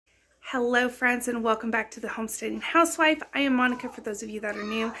Hello friends, and welcome back to the Homesteading Housewife. I am Monica for those of you that are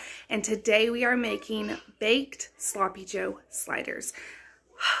new, and today we are making baked Sloppy Joe sliders.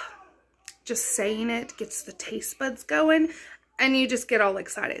 Just saying it gets the taste buds going and you just get all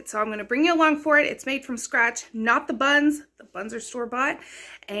excited. So I'm going to bring you along for it. It's made from scratch, not the buns. The buns are store-bought,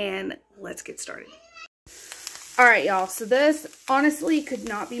 and let's get started. Alright y'all, so this honestly could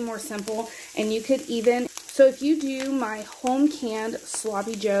not be more simple, and you could even, so if you do my home canned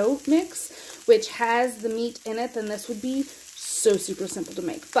Sloppy Joe mix, which has the meat in it, then this would be so super simple to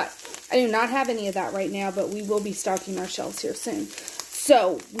make. But I do not have any of that right now, but we will be stocking our shelves here soon.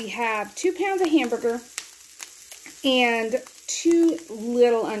 So we have 2 pounds of hamburger and 2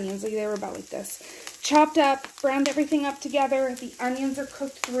 little onions. They were about like this. Chopped up, browned everything up together. The onions are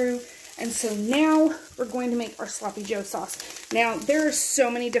cooked through. And so now we're going to make our Sloppy Joe sauce. Now, there are so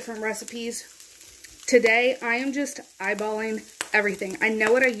many different recipes. Today, I am just eyeballing everything. I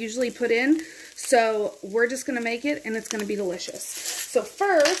know what I usually put in, so we're just going to make it, and it's going to be delicious. So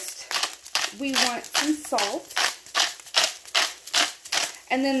first, we want some salt.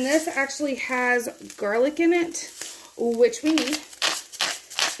 And then this actually has garlic in it, which we need,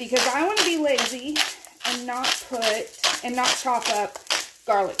 because I want to be lazy and not chop up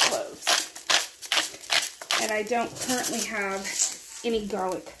garlic cloves. And I don't currently have any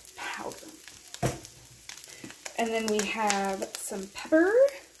garlic powder. And then we have some pepper.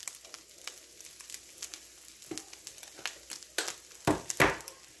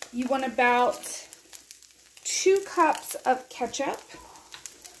 You want about 2 cups of ketchup.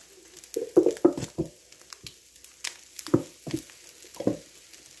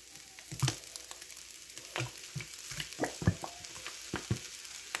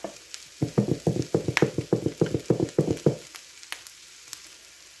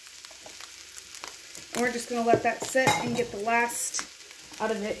 We're just going to let that sit and get the last out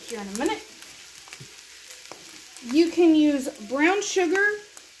of it here in a minute. You can use brown sugar,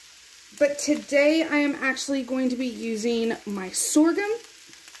 but today I am actually going to be using my sorghum,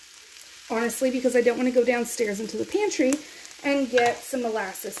 honestly, because I don't want to go downstairs into the pantry and get some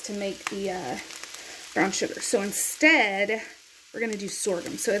molasses to make the brown sugar. So instead, we're going to do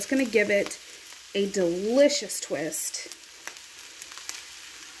sorghum. So it's going to give it a delicious twist.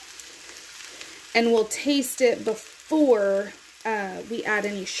 And we'll taste it before we add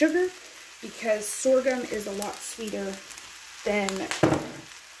any sugar, because sorghum is a lot sweeter than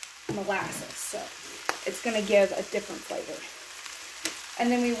molasses. So it's going to give a different flavor. And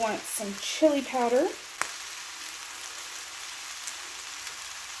then we want some chili powder.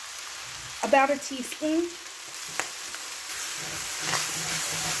 About a teaspoon.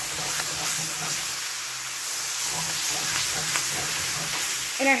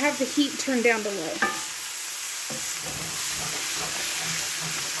 And I have the heat turned down to low.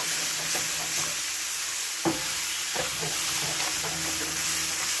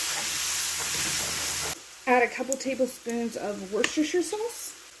 Add a couple tablespoons of Worcestershire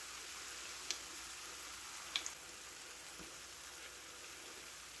sauce.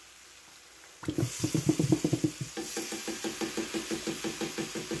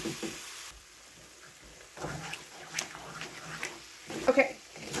 Okay.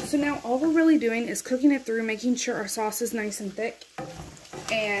 So now all we're really doing is cooking it through, making sure our sauce is nice and thick,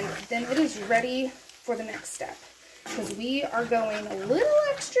 and then it is ready for the next step, because we are going a little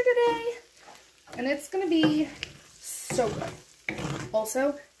extra today, and it's going to be so good.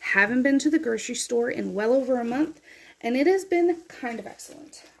 Also, haven't been to the grocery store in well over a month, and it has been kind of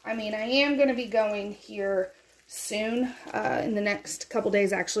excellent. I mean, I am going to be going here soon, in the next couple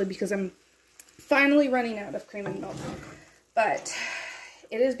days actually, because I'm finally running out of cream and milk, but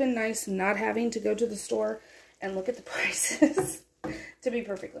it has been nice not having to go to the store and look at the prices, to be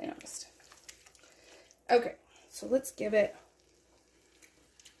perfectly honest. Okay, so let's give it...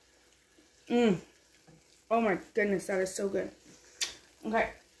 Oh my goodness, that is so good.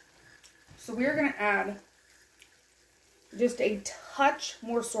 Okay, so we're going to add just a touch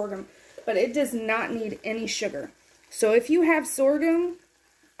more sorghum, but it does not need any sugar. So if you have sorghum,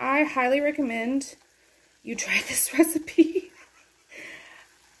 I highly recommend you try this recipe.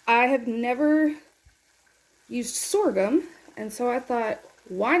 I have never used sorghum, and so I thought,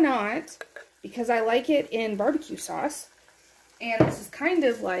 why not? Because I like it in barbecue sauce, and this is kind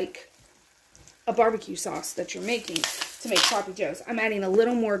of like a barbecue sauce that you're making to make Sloppy Joes. I'm adding a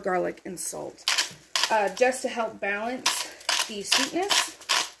little more garlic and salt, just to help balance the sweetness.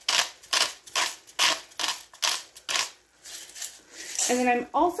 And then I'm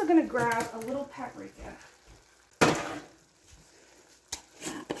also going to grab a little paprika.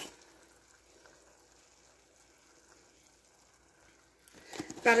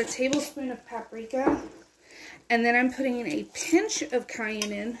 about a tablespoon of paprika. And then I'm putting in a pinch of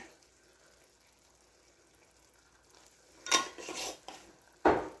cayenne in.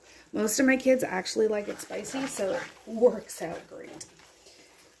 Most of my kids actually like it spicy, so it works out great.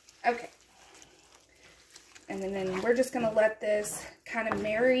 Okay. And then we're just going to let this kind of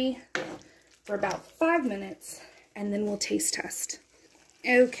marry for about 5 minutes, and then we'll taste test.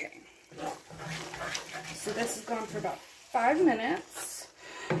 Okay. So this has gone for about 5 minutes,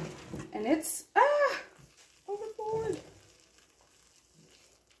 and it's, overboard.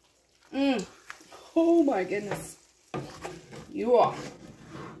 Oh my goodness. You are.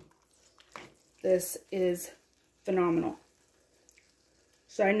 This is phenomenal.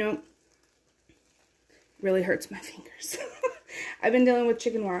 So I know it really hurts my fingers. I've been dealing with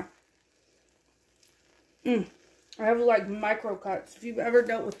chicken wire. I have like micro cuts. If you've ever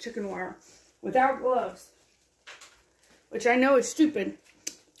dealt with chicken wire without gloves, which I know is stupid,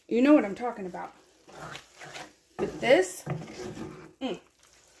 you know what I'm talking about. With this,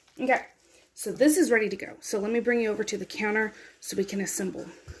 okay, so this is ready to go. So let me bring you over to the counter so we can assemble.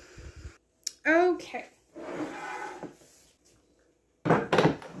 Okay.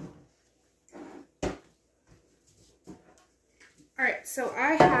 Alright, so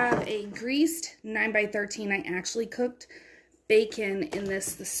I have a greased 9x13. I actually cooked bacon in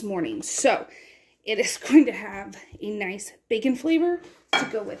this morning. So it is going to have a nice bacon flavor to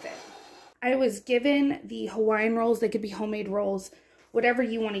go with it. I was given the Hawaiian rolls. They could be homemade rolls, whatever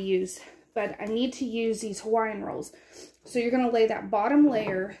you want to use. But I need to use these Hawaiian rolls. So you're going to lay that bottom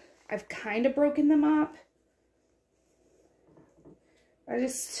layer. I've kind of broken them up.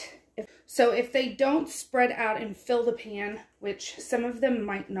 So if they don't spread out and fill the pan, which some of them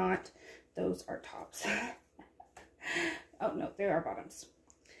might not, those are tops. Oh no, they are bottoms.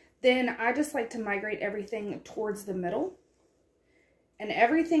 Then I just like to migrate everything towards the middle, and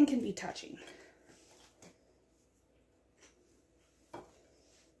everything can be touching.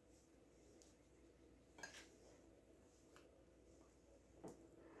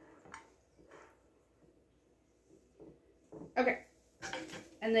 Okay.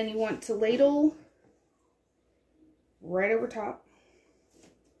 And then you want to ladle right over top.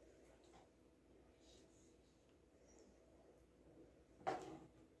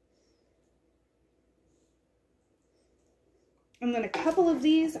 And then a couple of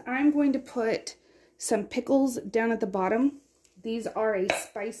these, I'm going to put some pickles down at the bottom. These are a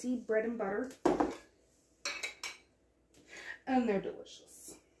spicy bread and butter. And they're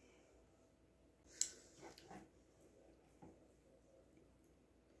delicious.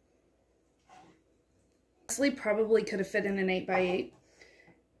 Probably could have fit in an 8x8,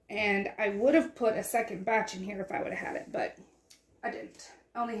 and I would have put a second batch in here if I would have had it, but I didn't.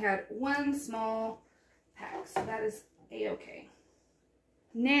 I only had one small pack, so that is a-okay.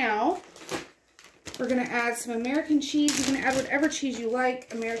 Now we're going to add some American cheese. You can add whatever cheese you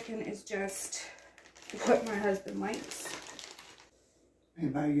like. American is just what my husband likes.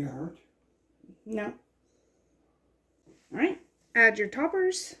 Anybody get hurt? No. All right, add your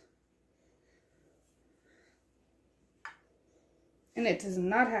toppers. And it does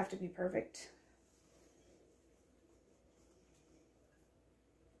not have to be perfect.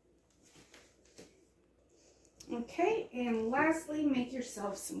 Okay, and lastly, make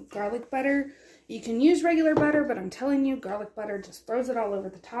yourself some garlic butter. You can use regular butter, but I'm telling you, garlic butter just throws it all over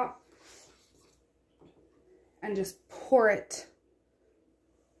the top. And just pour it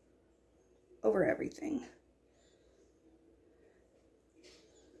over everything.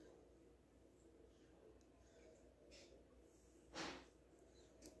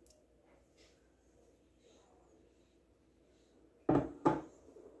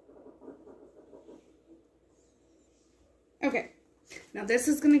 Okay, now this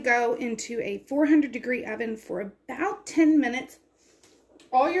is going to go into a 400-degree oven for about 10 minutes.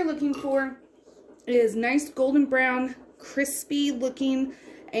 All you're looking for is nice golden brown, crispy looking,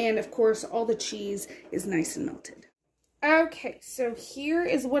 and of course all the cheese is nice and melted. Okay, so here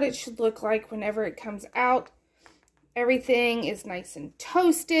is what it should look like whenever it comes out. Everything is nice and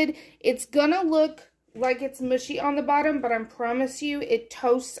toasted. It's gonna look like it's mushy on the bottom, but I promise you it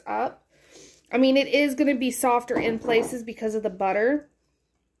toasts up. I mean, it is going to be softer in places because of the butter.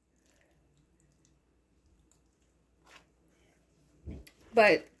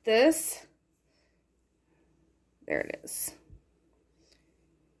 But this, there it is.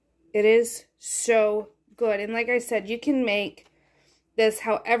 It is so good. And like I said, you can make this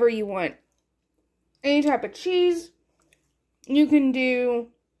however you want. Any type of cheese. You can do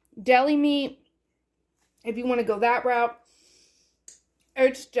deli meat if you want to go that route.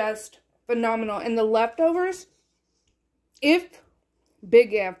 It's just phenomenal. And the leftovers, if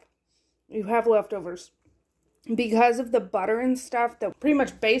big if you have leftovers. Because of the butter and stuff that pretty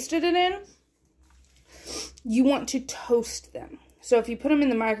much basted it in, you want to toast them. So if you put them in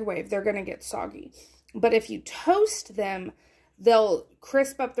the microwave, they're going to get soggy. But if you toast them, they'll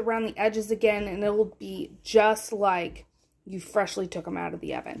crisp up around the edges again, and it'll be just like you freshly took them out of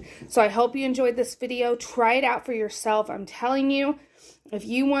the oven. So I hope you enjoyed this video. Try it out for yourself. I'm telling you, if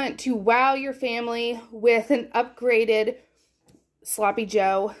you want to wow your family with an upgraded Sloppy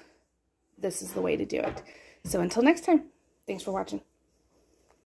Joe, this is the way to do it. So until next time, thanks for watching.